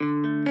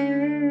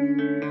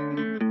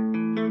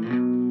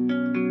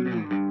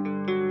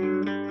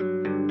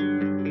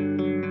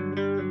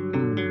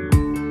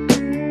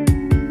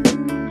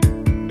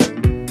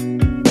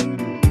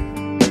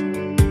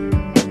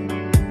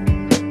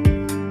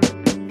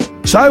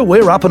So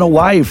we're up and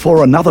away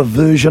for another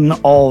version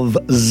of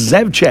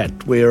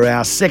ZavChat. We're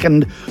our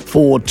second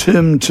for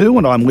Term 2,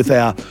 and I'm with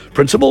our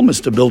principal,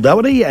 Mr. Bill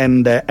Doherty,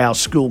 and our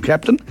school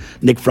captain,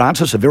 Nick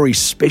Francis, a very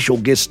special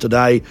guest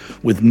today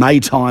with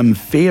Maytime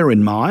Fair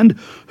in mind,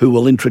 who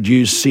we'll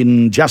introduce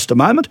in just a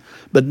moment.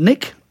 But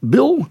Nick,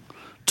 Bill,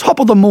 top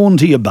of the morn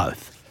to you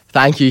both.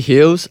 Thank you,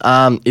 Heels.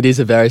 It is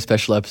a very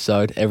special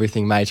episode,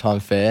 Everything Maytime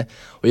Fair.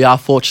 We are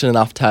fortunate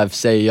enough to have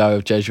CEO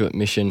of Jesuit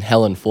Mission,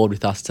 Helen Forde,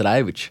 with us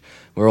today, which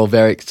we're all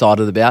very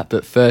excited about.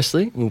 But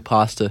firstly, we'll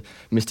pass to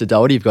Mr.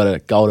 Doherty. You've got a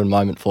golden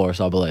moment for us,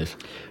 I believe.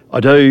 I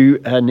do,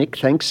 Nick,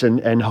 thanks,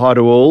 and hi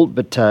to all.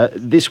 But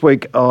this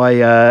week,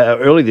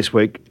 early this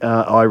week,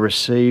 I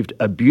received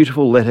a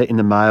beautiful letter in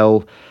the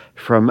mail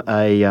from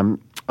a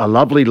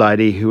lovely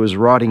lady who was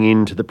writing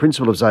in to the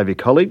principal of Xavier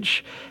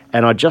College,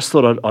 and I just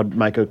thought I'd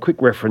make a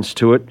quick reference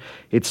to it.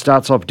 It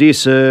starts off, "Dear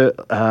Sir,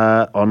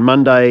 on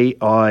Monday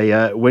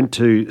I went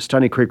to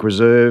Stony Creek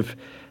Reserve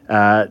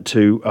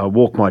to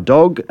walk my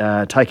dog,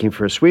 take him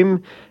for a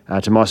swim.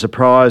 To my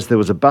surprise, there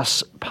was a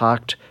bus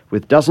parked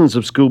with dozens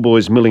of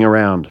schoolboys milling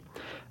around.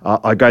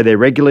 I go there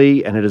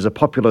regularly, and it is a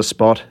popular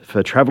spot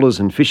for travellers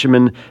and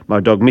fishermen.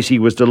 My dog Missy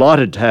was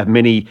delighted to have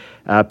many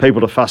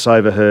people to fuss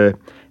over her,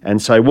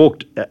 and so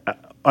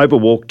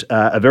overwalked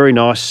a very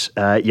nice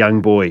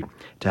young boy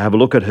to have a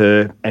look at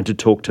her and to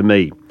talk to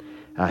me.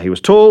 He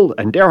was tall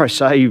and, dare I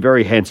say,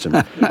 very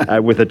handsome,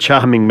 with a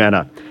charming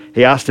manner.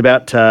 He asked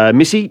about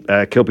Missy,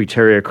 Kelpie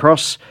Terrier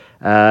Cross,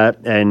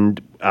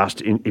 and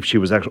asked if she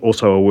was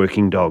also a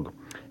working dog.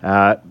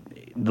 The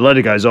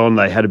letter goes on,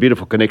 they had a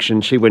beautiful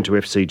connection. She went to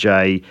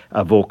FCJ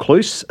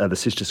Vaucluse, the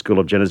sister school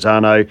of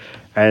Genazzano,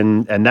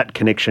 and that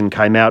connection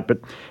came out. But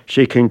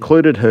she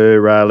concluded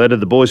her letter.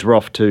 The boys were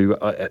off to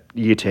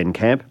Year 10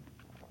 camp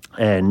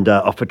and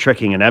off for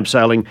trekking and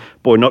abseiling.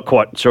 Boy, not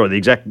quite sure of the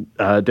exact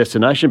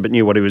destination, but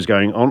knew what he was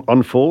going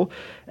on for.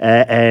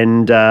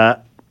 And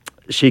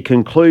she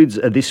concludes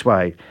this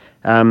way.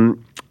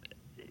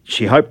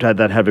 She hoped they'd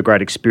have a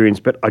great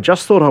experience, but I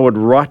just thought I would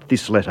write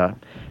this letter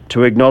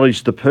to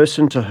acknowledge the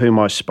person to whom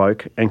I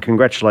spoke and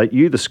congratulate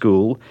you, the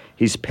school,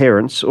 his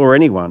parents, or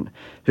anyone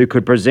who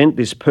could present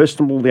this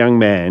personable young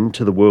man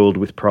to the world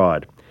with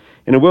pride.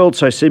 In a world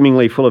so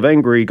seemingly full of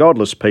angry,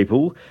 godless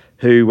people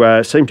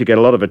who seem to get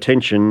a lot of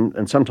attention,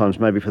 and sometimes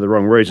maybe for the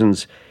wrong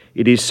reasons,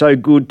 it is so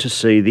good to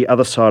see the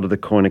other side of the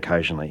coin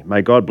occasionally.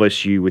 May God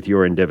bless you with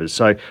your endeavours."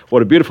 So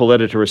what a beautiful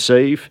letter to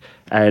receive,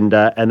 and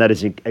that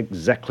is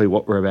exactly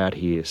what we're about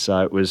here.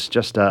 So it was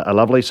just a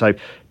lovely. So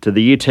to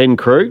the Year 10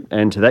 crew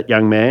and to that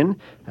young man,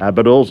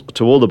 but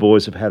to all the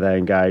boys of how they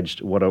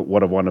engaged, what a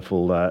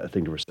wonderful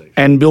thing to receive.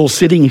 And Bill,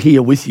 sitting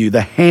here with you,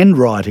 the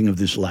handwriting of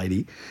this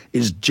lady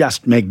is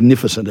just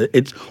magnificent.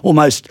 It's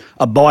almost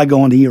a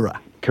bygone era.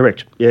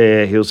 Correct.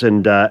 Yeah, Hills,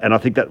 and I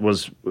think that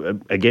was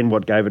again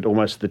what gave it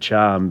almost the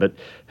charm. But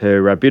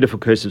her beautiful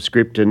cursive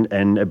script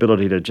and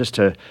ability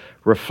to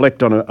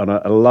reflect on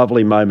a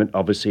lovely moment,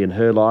 obviously in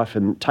her life,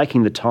 and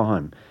taking the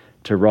time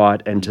to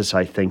write and to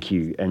say thank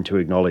you and to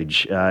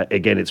acknowledge.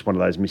 Again, it's one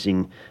of those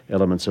missing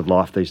elements of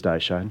life these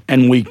days, Shane.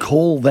 And we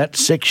call that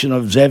section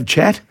of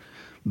ZavChat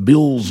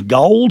Bill's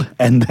Gold,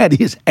 and that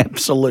is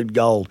absolute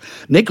gold.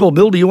 Nick or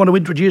Bill, do you want to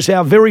introduce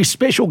our very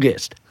special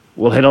guest?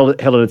 Well,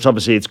 Helen,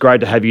 it's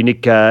great to have you.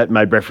 Nick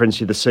made reference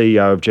to the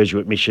CEO of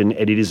Jesuit Mission,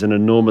 and it is an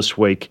enormous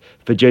week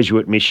for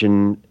Jesuit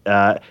Mission,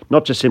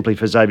 not just simply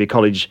for Xavier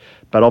College,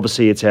 but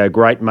obviously it's our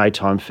great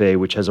Maytime Fair,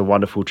 which has a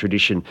wonderful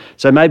tradition.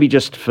 So maybe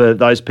just for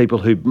those people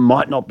who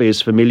might not be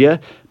as familiar,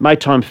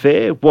 Maytime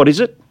Fair, what is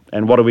it,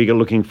 and what are we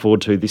looking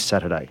forward to this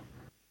Saturday?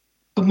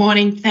 Good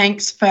morning.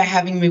 Thanks for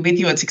having me with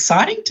you. It's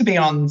exciting to be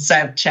on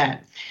ZavChat.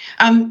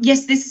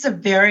 Yes, this is a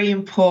very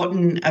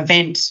important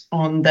event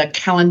on the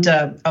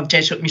calendar of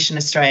Jesuit Mission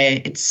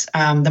Australia. It's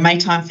the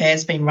Maytime Fair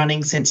has been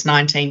running since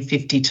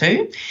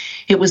 1952.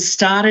 It was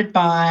started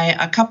by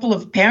a couple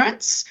of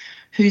parents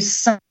whose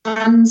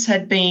sons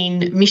had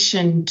been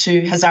missioned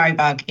to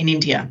Hazaribagh in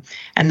India.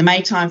 And the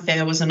Maytime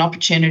Fair was an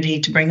opportunity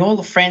to bring all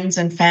the friends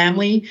and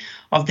family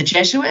of the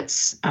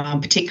Jesuits,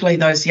 particularly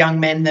those young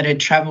men that had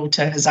travelled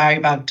to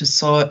Hazaribagh to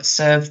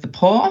serve the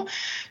poor,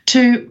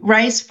 to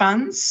raise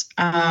funds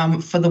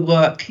for the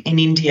work in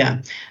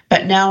India.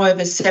 But now,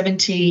 over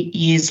 70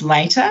 years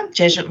later,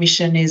 Jesuit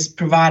Mission is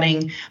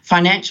providing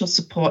financial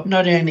support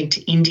not only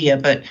to India,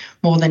 but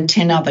more than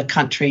 10 other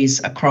countries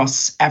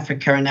across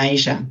Africa and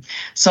Asia.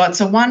 So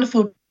it's a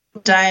wonderful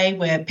day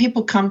where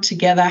people come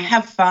together,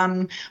 have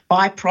fun,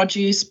 buy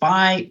produce,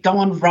 go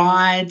on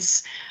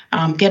rides,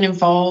 get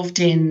involved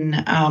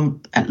in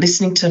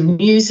listening to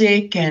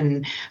music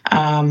and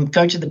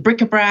go to the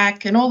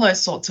bric-a-brac and all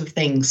those sorts of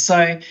things.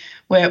 So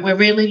we're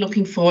really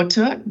looking forward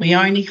to it. We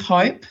only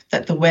hope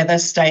that the weather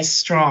stays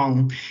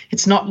strong.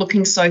 It's not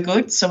looking so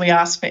good, so we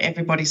ask for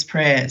everybody's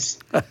prayers.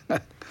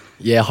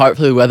 Yeah,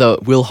 hopefully the weather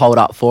will hold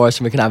up for us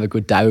and we can have a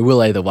good day. We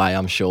will either way,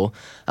 I'm sure.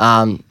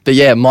 But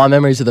yeah, my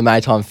memories of the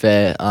Maytime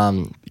Fair,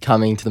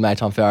 coming to the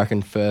Maytime Fair, I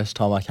reckon first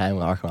time I came,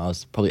 I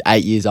was probably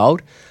 8 years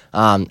old.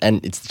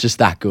 And it's just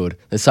that good.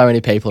 There's so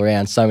many people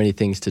around, so many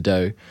things to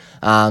do.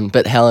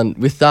 But Helen,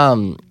 with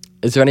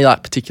is there any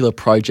like particular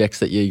projects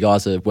that you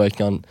guys are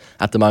working on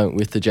at the moment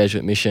with the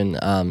Jesuit mission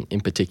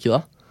in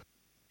particular?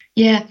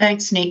 Yeah,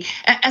 thanks, Nick.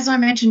 As I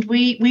mentioned,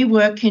 we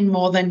work in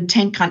more than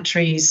 10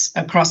 countries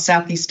across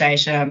Southeast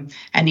Asia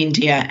and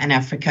India and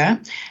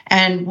Africa,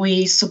 and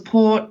we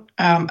support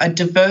a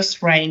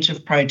diverse range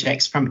of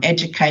projects from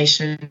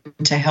education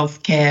to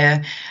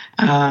healthcare,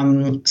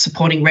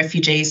 supporting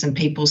refugees and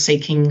people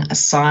seeking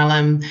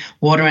asylum,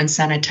 water and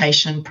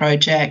sanitation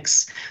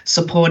projects,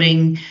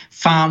 supporting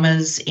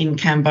farmers in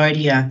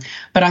Cambodia.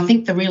 But I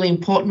think the really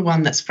important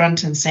one that's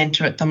front and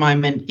centre at the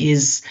moment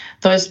is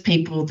those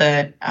people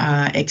that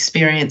are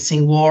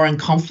experiencing war and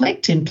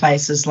conflict in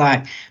places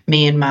like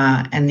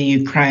Myanmar and the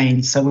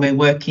Ukraine. So we're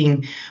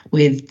working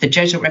with the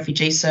Jesuit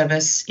Refugee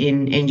Service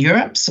in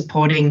Europe,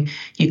 supporting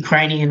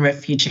Ukrainian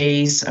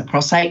refugees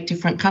across 8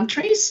 different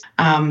countries.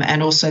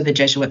 And also the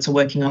Jesuits are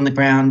working on the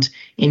ground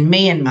in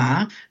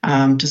Myanmar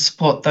to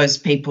support those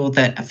people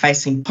that are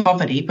facing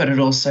poverty but are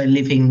also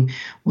living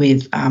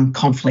with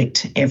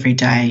conflict every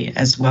day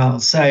as well.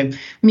 So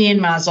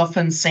Myanmar is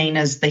often seen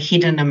as the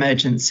hidden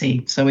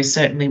emergency. So we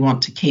certainly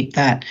want to keep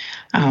that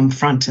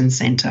front and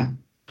centre.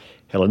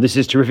 Helen, this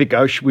is terrific.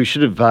 We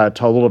should have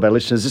told all of our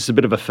listeners this is a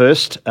bit of a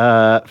first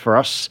for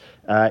us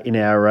in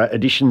our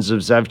editions of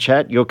Zav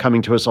Chat. You're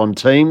coming to us on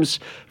Teams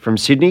from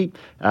Sydney.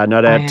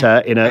 No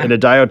doubt in a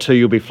day or two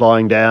you'll be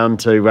flying down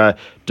to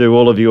do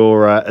all of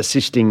your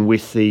assisting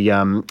with the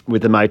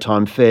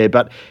Maytime fair.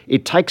 But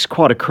it takes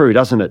quite a crew,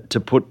 doesn't it, to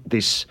put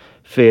this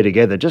fair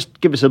together? Just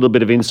give us a little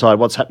bit of insight,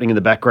 what's happening in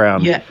the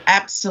background. Yeah,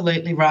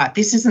 absolutely right.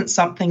 This isn't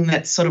something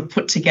that's sort of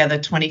put together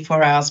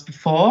 24 hours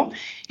before.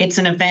 It's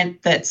an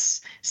event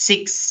that's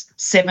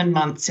 6-7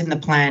 months in the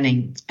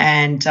planning,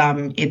 and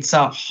it's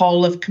a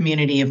whole of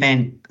community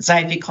event.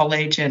 Xavier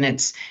College and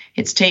its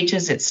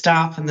teachers, its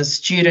staff and the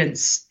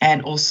students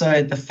and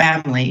also the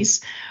families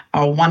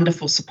are a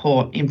wonderful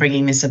support in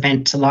bringing this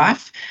event to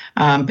life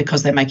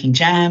because they're making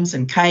jams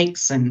and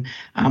cakes and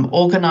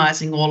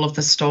organising all of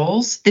the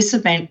stalls. This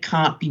event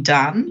can't be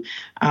done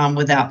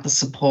without the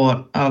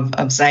support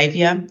of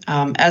Xavier,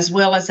 as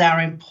well as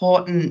our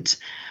important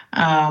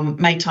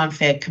Maytime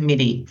Fair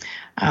Committee,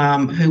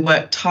 who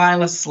work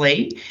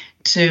tirelessly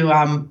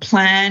to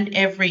plan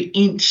every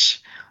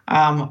inch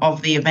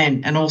of the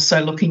event, and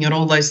also looking at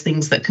all those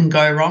things that can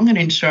go wrong and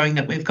ensuring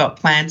that we've got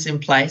plans in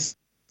place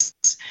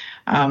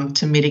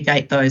to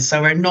mitigate those.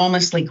 So we're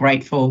enormously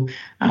grateful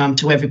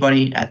to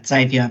everybody at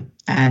Xavier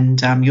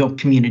and your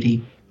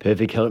community.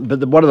 Perfect, Helen.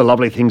 But one of the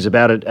lovely things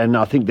about it, and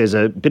I think there's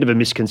a bit of a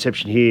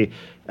misconception here,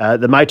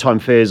 the Maytime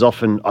Fair is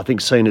often, I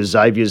think, seen as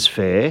Xavier's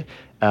fair,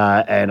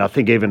 and I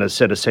think even a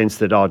set of sense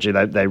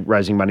that, they're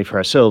raising money for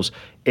ourselves.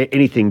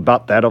 Anything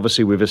but that.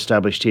 Obviously, we've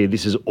established here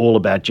this is all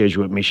about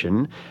Jesuit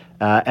mission,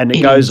 and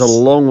it goes a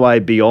long way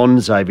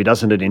beyond Xavier,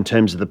 doesn't it, in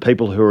terms of the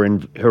people who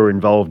are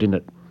involved in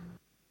it?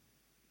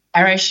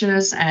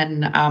 Parishes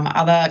and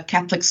other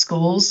Catholic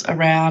schools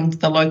around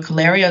the local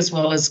area, as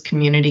well as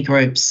community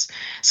groups.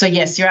 So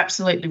yes, you're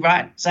absolutely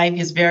right.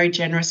 Xavier is very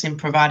generous in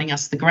providing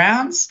us the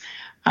grounds,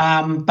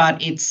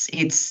 but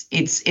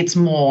it's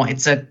more.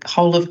 It's a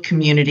whole of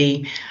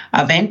community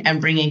event and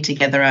bringing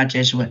together our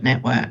Jesuit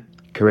network.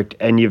 Correct.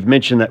 And you've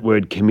mentioned that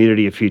word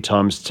community a few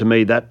times. To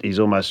me, that is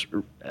almost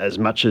as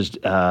much as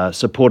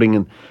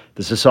supporting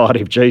the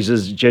Society of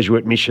Jesus,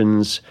 Jesuit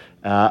missions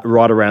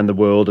right around the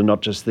world, and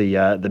not just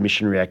the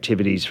missionary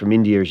activities from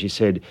India, as you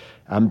said.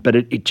 But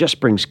it just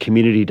brings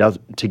community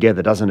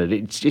together, doesn't it?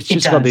 It's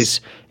just got this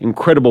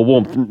incredible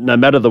warmth. No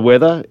matter the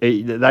weather,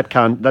 that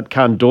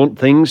can't daunt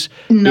things.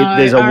 No,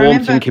 there's a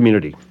warmth in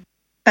community.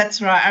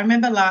 That's right. I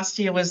remember last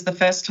year was the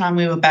first time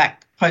we were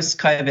back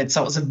post-COVID,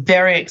 so it was a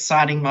very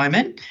exciting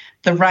moment.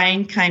 The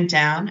rain came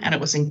down and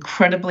it was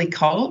incredibly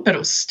cold, but it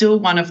was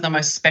still one of the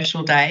most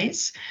special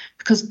days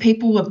because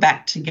people were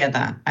back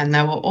together and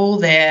they were all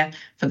there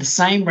for the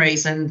same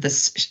reason,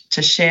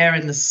 to share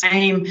in the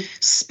same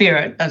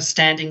spirit of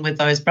standing with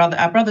those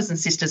our brothers and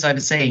sisters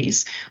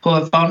overseas who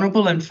are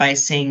vulnerable and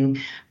facing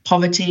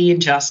poverty,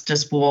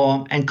 injustice,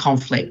 war and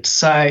conflict.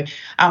 So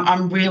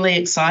I'm really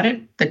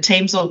excited. The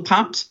team's all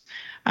pumped.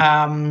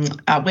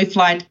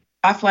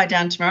 I fly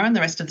down tomorrow and the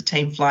rest of the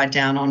team fly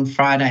down on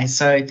Friday.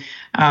 So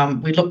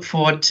we look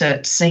forward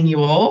to seeing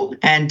you all,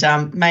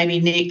 and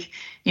maybe, Nick,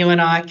 you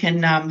and I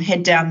can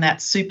head down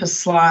that super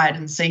slide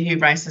and see who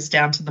races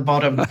down to the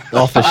bottom.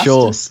 Oh, for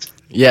sure.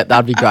 Yeah,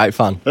 that'd be great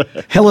fun.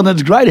 Helen,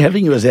 it's great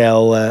having you as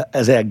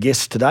our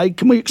guest today.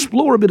 Can we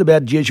explore a bit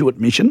about Jesuit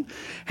mission?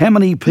 How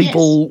many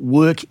people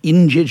work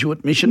in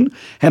Jesuit mission?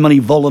 How many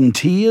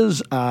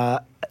volunteers?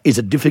 Is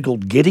it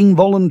difficult getting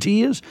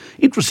volunteers?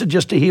 Interested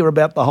just to hear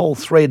about the whole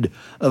thread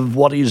of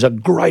what is a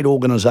great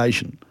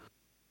organisation.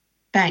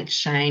 Thanks,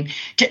 Shane.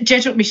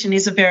 Jesuit Mission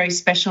is a very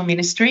special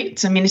ministry.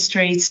 It's a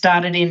ministry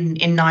started in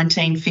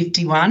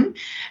 1951,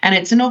 and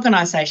it's an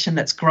organisation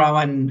that's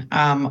grown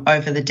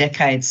over the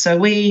decades. So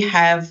we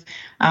have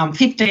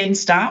 15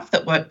 staff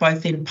that work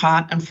both in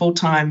part and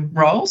full-time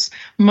roles.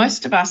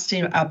 Most of us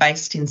are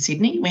based in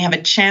Sydney. We have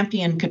a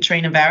champion,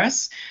 Katrina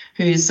Varys,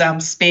 who's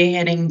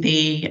spearheading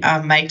the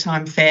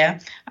Maytime Fair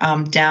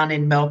down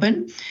in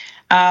Melbourne.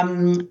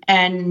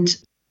 And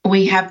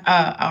we have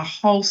a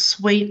whole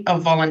suite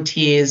of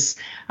volunteers,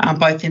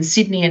 both in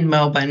Sydney and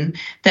Melbourne,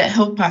 that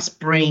help us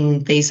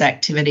bring these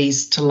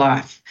activities to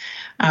life,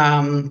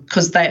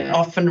 because they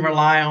often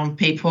rely on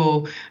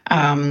people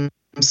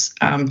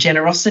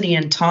generosity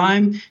and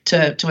time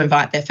to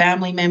invite their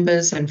family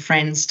members and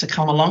friends to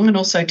come along, and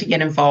also to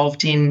get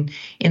involved in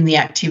the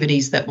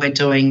activities that we're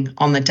doing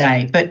on the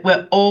day. But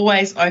we're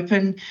always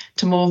open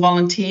to more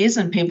volunteers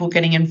and people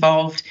getting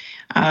involved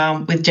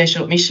with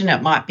Jesuit Mission.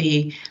 It might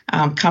be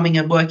coming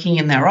and working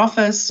in their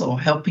office, or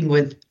helping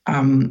with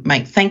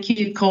make thank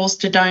you calls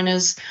to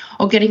donors,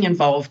 or getting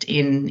involved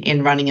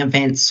in running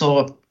events,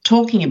 or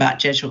talking about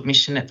Jesuit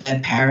Mission at their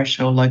parish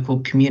or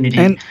local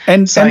community.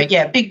 And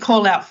big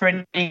call out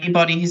for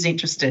anybody who's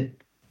interested.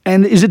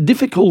 And is it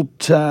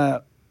difficult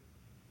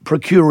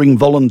procuring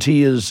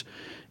volunteers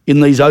in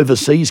these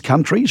overseas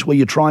countries where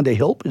you're trying to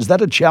help? Is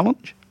that a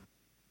challenge?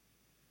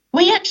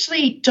 We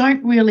actually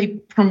don't really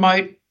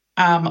promote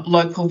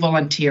local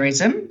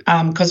volunteerism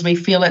because we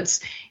feel it's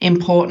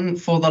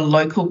important for the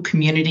local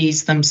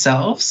communities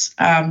themselves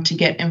to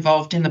get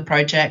involved in the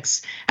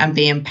projects and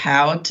be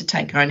empowered to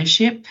take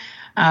ownership.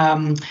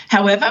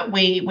 However,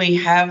 we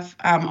have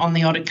on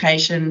the odd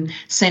occasion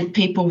sent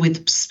people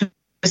with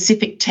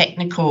specific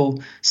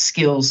technical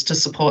skills to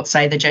support,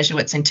 say, the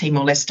Jesuits in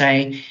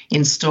Timor-Leste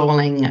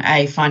installing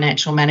a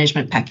financial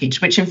management package,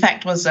 which in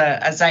fact was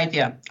a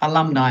Xavier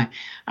alumni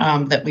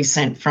that we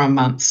sent for a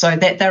month. So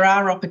that there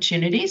are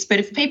opportunities, but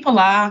if people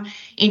are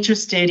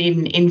interested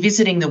in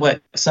visiting the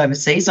works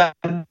overseas, I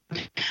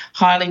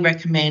highly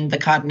recommend the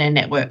Cardinal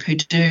Network, who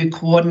do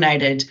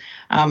coordinated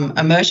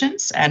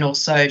immersions and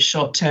also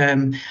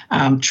short-term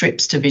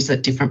trips to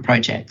visit different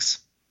projects.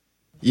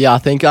 Yeah, I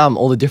think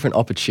all the different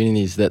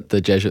opportunities that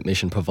the Jesuit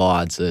Mission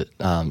provides are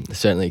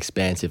certainly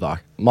expansive.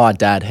 My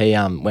dad, he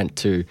went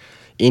to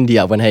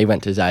India when he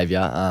went to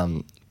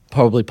Xavier,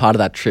 probably part of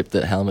that trip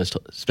that Helen was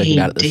speaking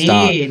about at the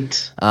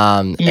start.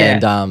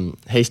 And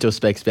he still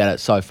speaks about it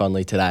so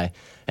fondly today.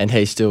 And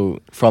he still,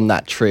 from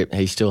that trip,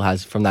 he still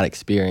has, from that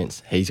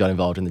experience, he's got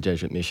involved in the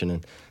Jesuit Mission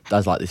and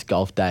does like this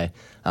golf day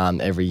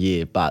every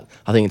year. But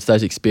I think it's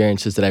those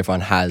experiences that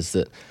everyone has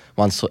that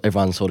once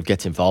everyone sort of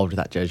gets involved with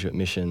that Jesuit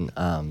Mission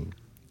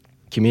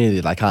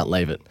community, they can't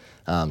leave it.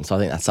 So I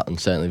think that's something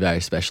certainly very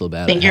special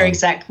about it. I think you're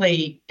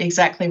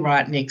exactly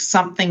right, Nick.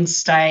 Something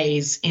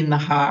stays in the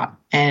heart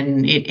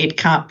and it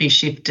can't be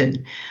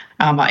shifted.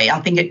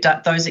 I think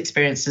those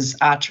experiences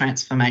are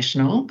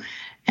transformational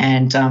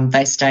and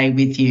they stay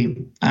with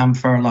you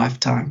for a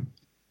lifetime.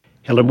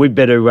 Helen, we'd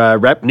better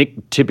wrap.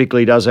 Nick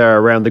typically does our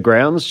Around the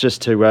Grounds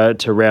just to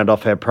round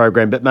off our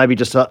program, but maybe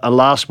just a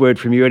last word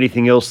from you,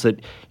 anything else that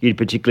you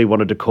particularly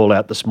wanted to call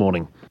out this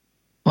morning?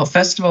 Well,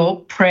 first of all,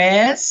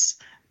 prayers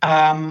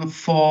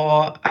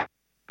for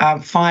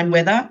fine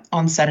weather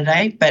on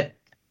Saturday, but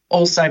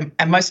also,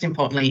 and most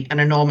importantly, an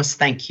enormous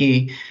thank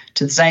you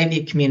to the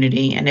Xavier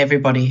community and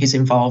everybody who's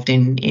involved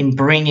in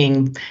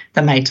bringing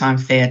the Maytime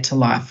Fair to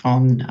life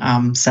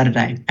on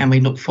Saturday. And we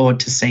look forward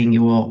to seeing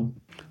you all.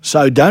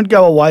 So don't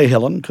go away,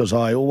 Helen, because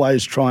I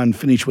always try and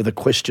finish with a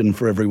question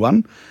for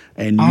everyone,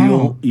 and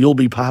you'll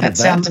be part of that. That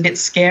sounds a bit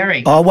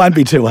scary. Oh, it won't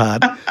be too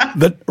hard.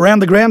 But around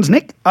the grounds,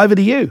 Nick, over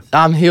to you.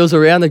 He was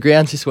around the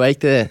grounds this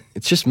week.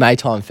 It's just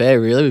Maytime Fair,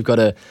 really. We've got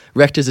a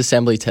Rector's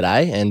Assembly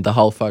today, and the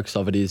whole focus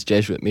of it is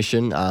Jesuit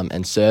Mission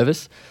and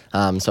service.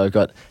 So we've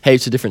got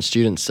heaps of different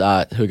students who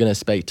are going to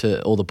speak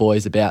to all the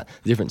boys about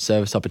different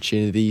service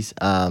opportunities.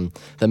 The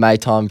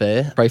Maytime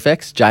Fair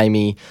prefects,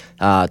 Jamie,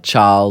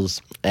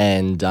 Charles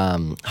and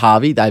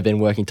Harvey, they've been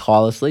working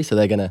tirelessly, so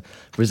they're going to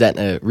present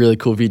a really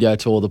cool video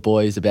to all the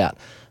boys about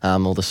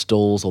all the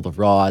stalls, all the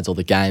rides, all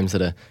the games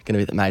that are going to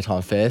be at the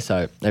Maytime Fair.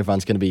 So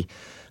everyone's going to be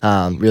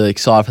really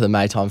excited for the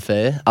Maytime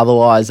Fair.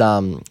 Otherwise,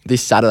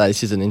 this Saturday,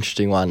 this is an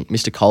interesting one.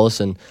 Mr.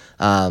 Collison,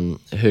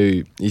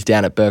 who is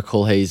down at Burke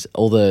Hall, he's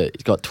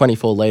got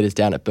 24 leaders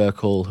down at Burke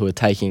Hall who are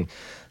taking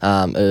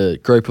a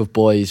group of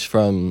boys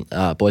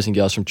and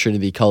girls from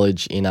Trinity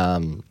College in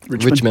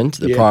Richmond,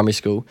 the primary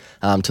school,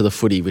 to the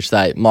footy, which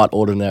they might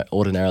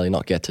ordinarily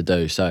not get to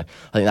do. So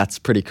I think that's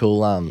pretty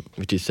cool,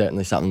 which is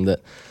certainly something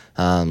that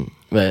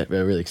we're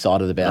really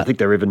excited about. I think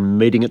they're even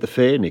meeting at the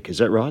fair, Nick, is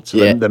that right? So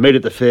yeah. they meet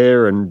at the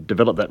fair and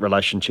develop that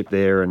relationship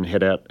there and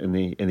head out in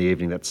the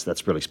evening.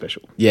 That's really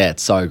special. Yeah,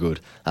 it's so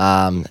good.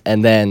 And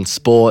then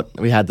sport,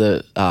 we had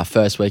the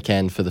first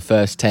weekend for the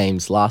first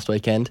teams last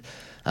weekend.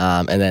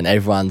 And then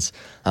everyone's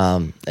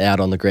out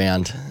on the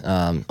ground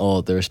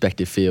or the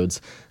respective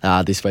fields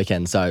this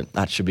weekend. So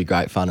that should be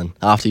great fun. And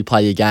after you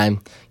play your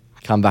game,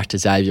 come back to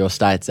Xavier or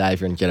stay at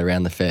Xavier and get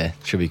around the fair.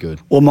 Should be good.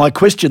 Well, my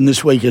question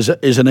this week is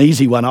an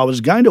easy one. I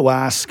was going to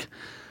ask,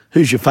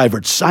 who's your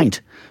favourite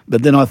saint?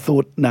 But then I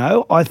thought,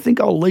 no, I think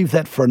I'll leave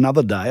that for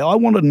another day. I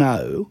want to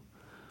know,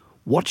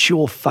 what's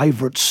your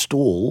favourite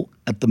stall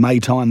at the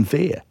Maytime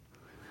Fair?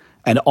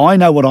 And I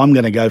know what I'm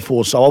going to go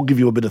for, so I'll give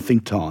you a bit of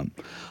think time.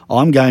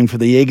 I'm going for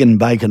the egg and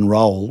bacon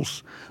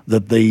rolls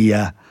that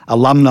the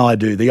alumni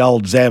do, the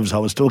old Zavs. I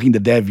was talking to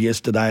Dav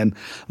yesterday, and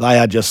they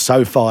are just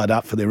so fired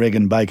up for their egg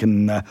and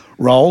bacon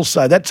rolls.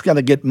 So that's going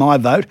to get my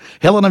vote.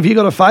 Helen, have you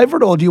got a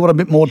favourite, or do you want a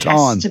bit more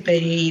time? It has to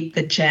be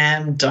the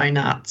jam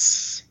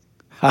donuts.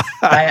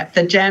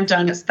 The jam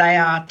donuts, they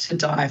are to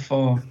die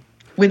for,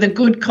 with a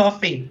good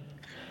coffee.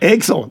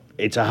 Excellent.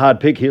 It's a hard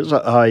pick, Hills.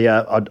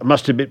 I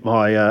must admit,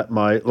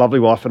 my lovely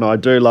wife and I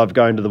do love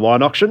going to the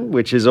wine auction,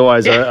 which is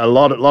always a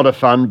lot of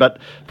fun. But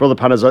for all the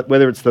punters,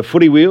 whether it's the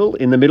footy wheel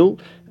in the middle,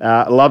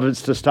 I love it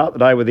to start the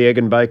day with the egg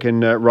and bacon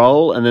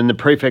roll, and then the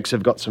prefects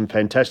have got some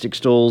fantastic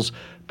stalls.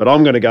 But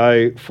I'm going to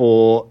go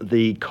for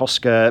the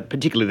Costco,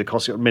 particularly the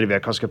Costco, many of our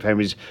Costco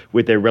families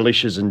with their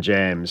relishes and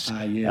jams.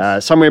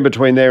 Yes. Somewhere in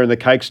between there and the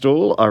cake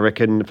stall, I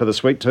reckon, for the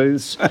sweet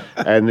tooths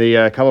and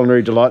the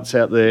culinary delights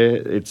out there,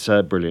 it's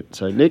brilliant.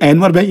 So, Nick? And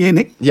what about you,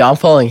 Nick? Yeah, I'm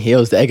following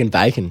Heels, the egg and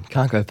bacon.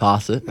 Can't go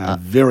past it.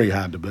 Very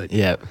hard to beat.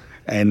 Yeah.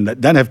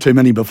 And don't have too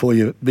many before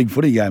your big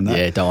footy game, though.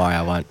 Yeah, don't worry,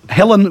 I won't.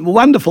 Helen,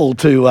 wonderful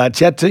to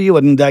chat to you,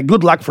 and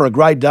good luck for a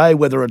great day,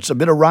 whether it's a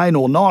bit of rain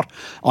or not.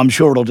 I'm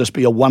sure it'll just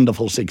be a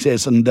wonderful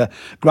success, and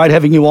great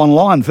having you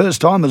online.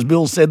 First time, as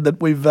Bill said,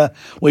 that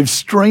we've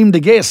streamed a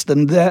guest,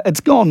 and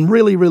it's gone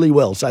really, really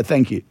well, so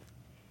thank you.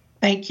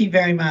 Thank you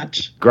very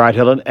much. Great,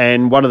 Helen.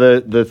 And one of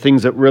the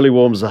things that really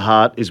warms the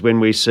heart is when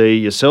we see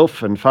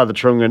yourself and Father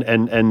Trung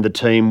and the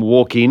team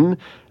walk in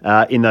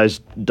those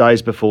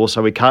days before.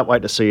 So we can't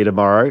wait to see you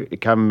tomorrow.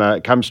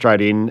 Come straight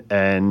in,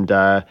 and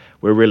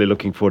we're really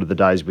looking forward to the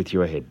days with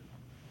you ahead.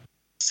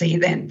 See you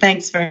then.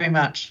 Thanks very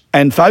much.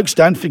 And folks,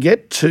 don't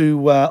forget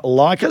to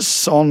like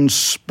us on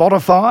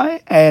Spotify.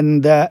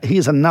 And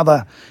here's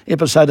another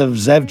episode of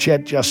Zav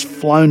Chat just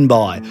flown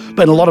by.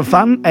 Been a lot of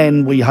fun,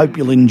 and we hope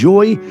you'll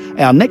enjoy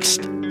our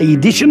next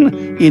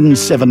edition in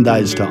 7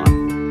 days' time.